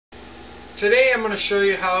Today I'm going to show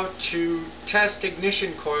you how to test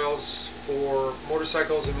ignition coils for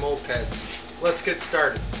motorcycles and mopeds. Let's get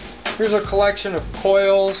started. Here's a collection of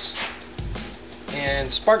coils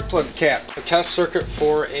and spark plug cap. A test circuit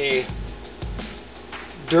for a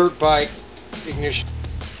dirt bike ignition.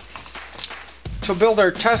 To build our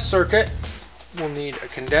test circuit, we'll need a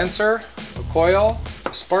condenser, a coil,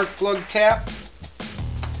 a spark plug cap,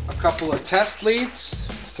 a couple of test leads,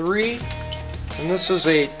 3, and this is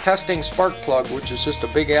a testing spark plug, which is just a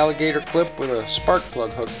big alligator clip with a spark plug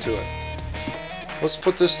hooked to it. Let's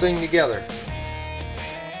put this thing together.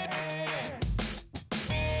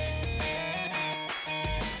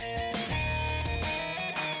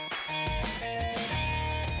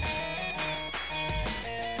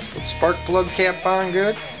 Put the spark plug cap on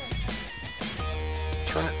good.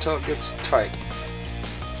 Turn it till it gets tight.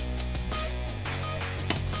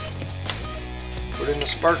 Put in the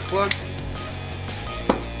spark plug.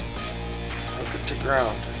 Hook it to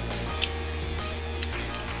ground.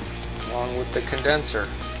 Along with the condenser.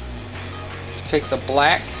 Take the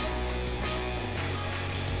black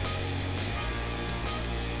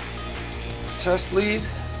test lead.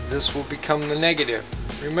 This will become the negative.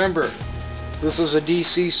 Remember, this is a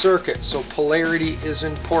DC circuit, so polarity is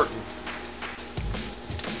important.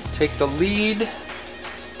 Take the lead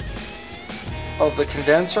of the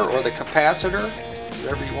condenser or the capacitor,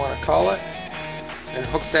 whatever you want to call it, and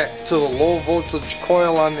hook that to the low voltage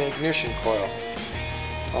coil on the ignition coil.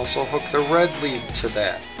 Also hook the red lead to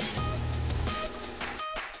that.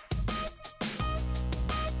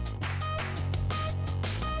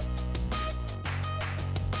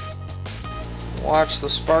 Watch the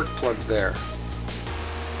spark plug there.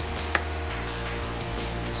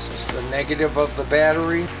 This is the negative of the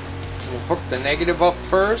battery. We'll hook the negative up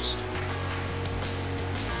first.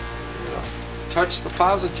 Touch the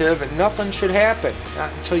positive and nothing should happen. Not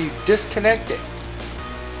until you disconnect it.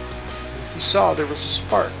 If you saw, there was a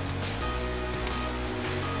spark.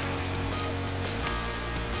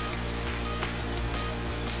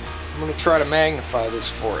 I'm going to try to magnify this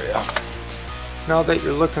for you. Now that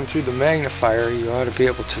you're looking through the magnifier, you ought to be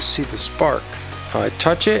able to see the spark.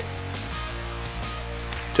 Touch it,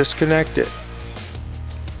 disconnect it.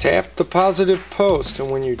 Tap the positive post, and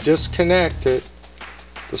when you disconnect it,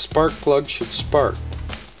 the spark plug should spark.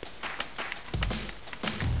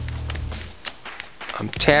 I'm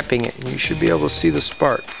tapping it, and you should be able to see the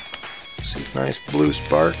spark. See, nice blue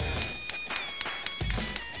spark.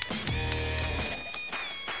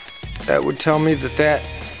 That would tell me that that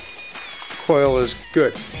coil is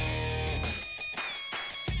good.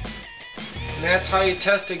 And that's how you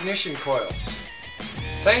test ignition coils.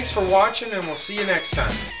 Thanks for watching, and we'll see you next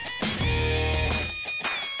time.